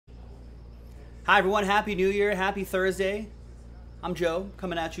Hi everyone, Happy New Year, Happy Thursday. I'm Joe,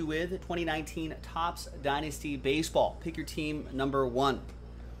 coming at you with 2019 Topps Dynasty Baseball. Pick your team number 1.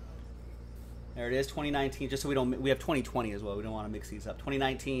 There it is, 2019, just so we have 2020 as well. We don't want to mix these up.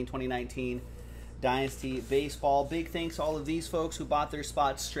 2019 Dynasty Baseball. Big thanks to all of these folks who bought their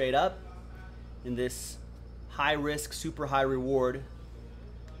spots straight up in this high risk, super high reward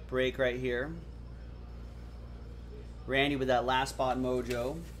break right here. Randy with that last spot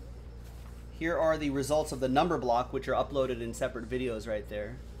mojo. Here are the results of the number block, which are uploaded in separate videos right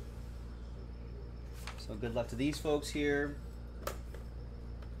there. So good luck to these folks here.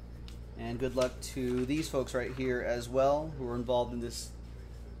 And good luck to these folks right here as well, who are involved in this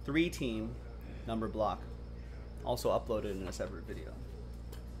 3-team number block. Also uploaded in a separate video.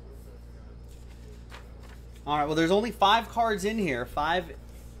 All right, well, there's only 5 cards in here, 5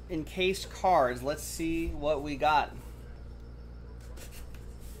 encased cards. Let's see what we got.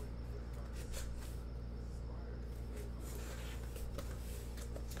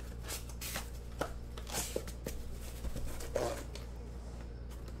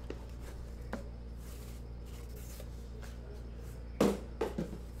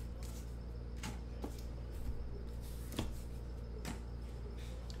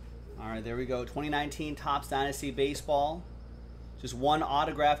 All right, there we go. 2019 Topps Dynasty Baseball. Just one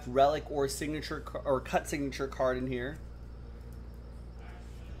autographed relic or signature or cut signature card in here.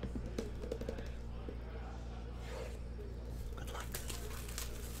 Good luck.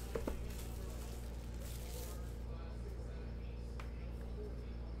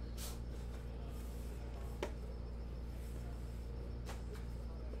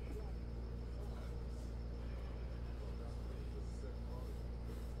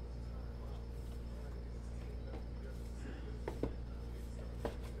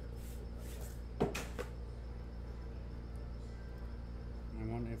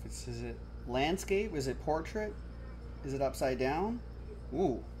 If it's, is it landscape? Is it portrait? Is it upside down?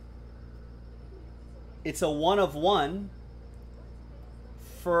 Ooh. It's a 1 of 1.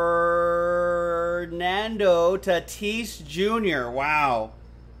 Fernando Tatis Jr. Wow.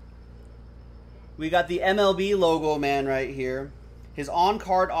 We got the MLB logo man right here. His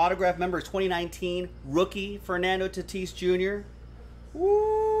on-card autograph member is 2019 rookie Fernando Tatis Jr.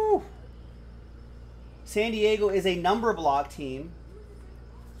 Woo! San Diego is a number block team.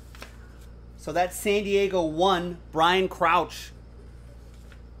 So that's San Diego 1, Brian Crouch.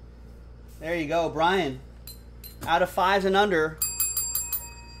 There you go, Brian. Out of 5s and under.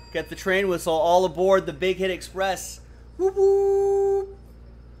 Get the train whistle all aboard the Big Hit Express. Whoop, whoop.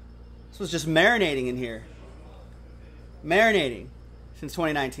 This was just marinating in here. Marinating since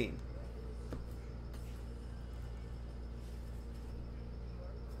 2019.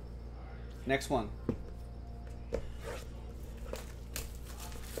 Next one.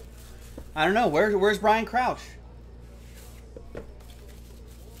 I don't know. Where's Brian Crouch?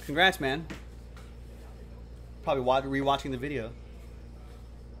 Congrats, man. Probably rewatching the video.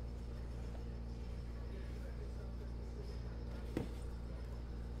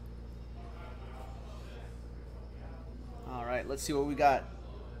 All right, let's see what we got.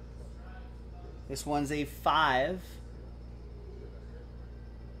 This one's a 5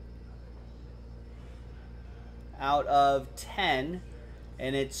 out of 10,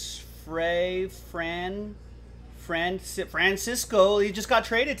 and it's Francisco. He just got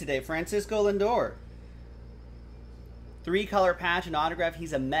traded today. Francisco Lindor. 3-color patch and autograph.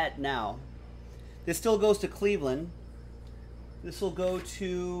 He's a Met now. This still goes to Cleveland. This will go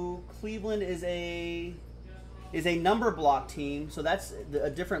to Cleveland is a number block team. So that's a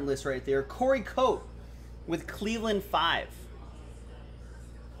different list right there. Corey Coate with Cleveland 5.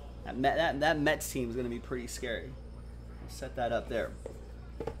 That Mets team is going to be pretty scary. I'll set that up there.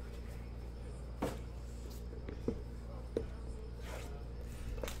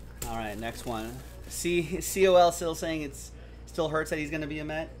 All right, next one. COL still saying it's still hurts that he's going to be a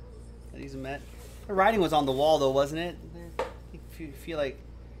Met. That he's a Met. The writing was on the wall though, wasn't it? I feel like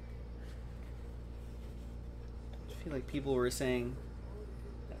people were saying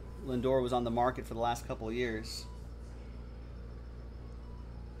that Lindor was on the market for the last couple of years.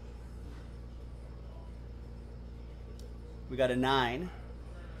 We got a 9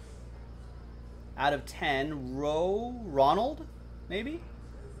 out of 10. Ronald, maybe.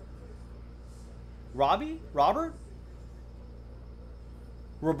 Robert?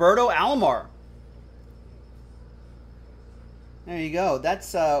 Roberto Alomar. There you go.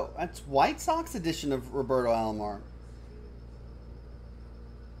 That's White Sox edition of Roberto Alomar.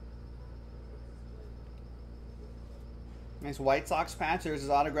 Nice White Sox patch. There's his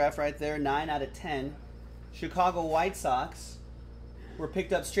autograph right there. 9 out of 10. Chicago White Sox were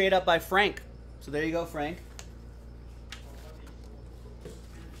picked up straight up by Frank. So there you go, Frank.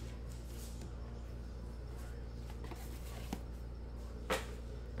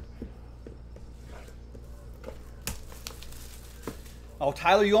 Oh,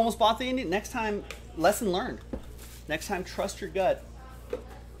 Tyler, you almost bought the Indian. Next time, lesson learned. Next time, trust your gut.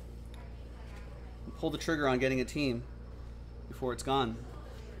 Pull the trigger on getting a team before it's gone.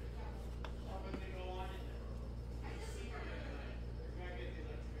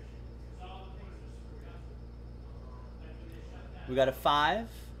 We got a 5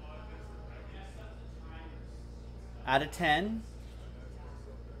 out of 10.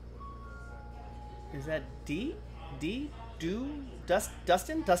 Is that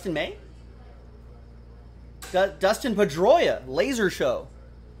Dustin May? Dustin Pedroia, Laser Show.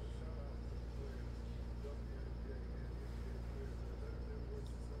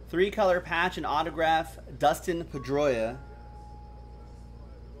 Three-color patch and autograph, Dustin Pedroia.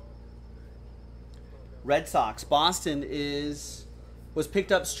 Red Sox. Boston was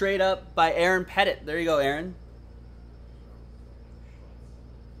picked up straight up by Aaron Pettit. There you go, Aaron.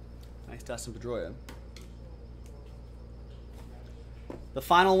 Nice Dustin Pedroia. The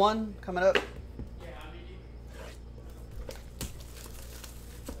final one coming up.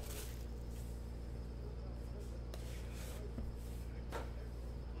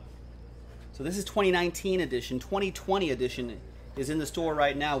 So this is 2019 edition. 2020 edition is in the store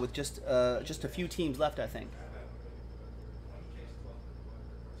right now with just a few teams left, I think.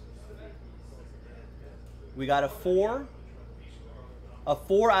 We got a 4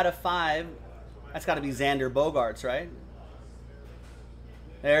 out of 5. That's got to be Xander Bogaerts, right?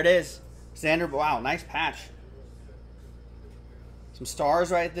 There it is. Xander, wow, nice patch. Some stars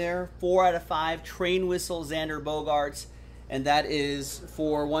right there. 4 out of 5. Train whistle, Xander Bogaerts. And that is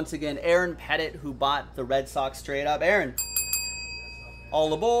for, once again, Aaron Pettit, who bought the Red Sox straight up. Aaron,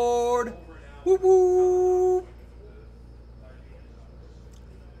 all aboard. Whoop, whoop.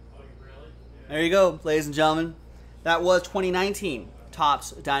 There you go, ladies and gentlemen. That was 2019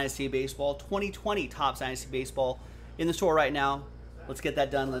 Topps Dynasty Baseball. 2020 Topps Dynasty Baseball in the store right now. Let's get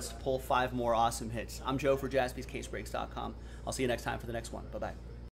that done. Let's pull 5 more awesome hits. I'm Joe for JaspysCaseBreaks.com. I'll see you next time for the next one. Bye-bye.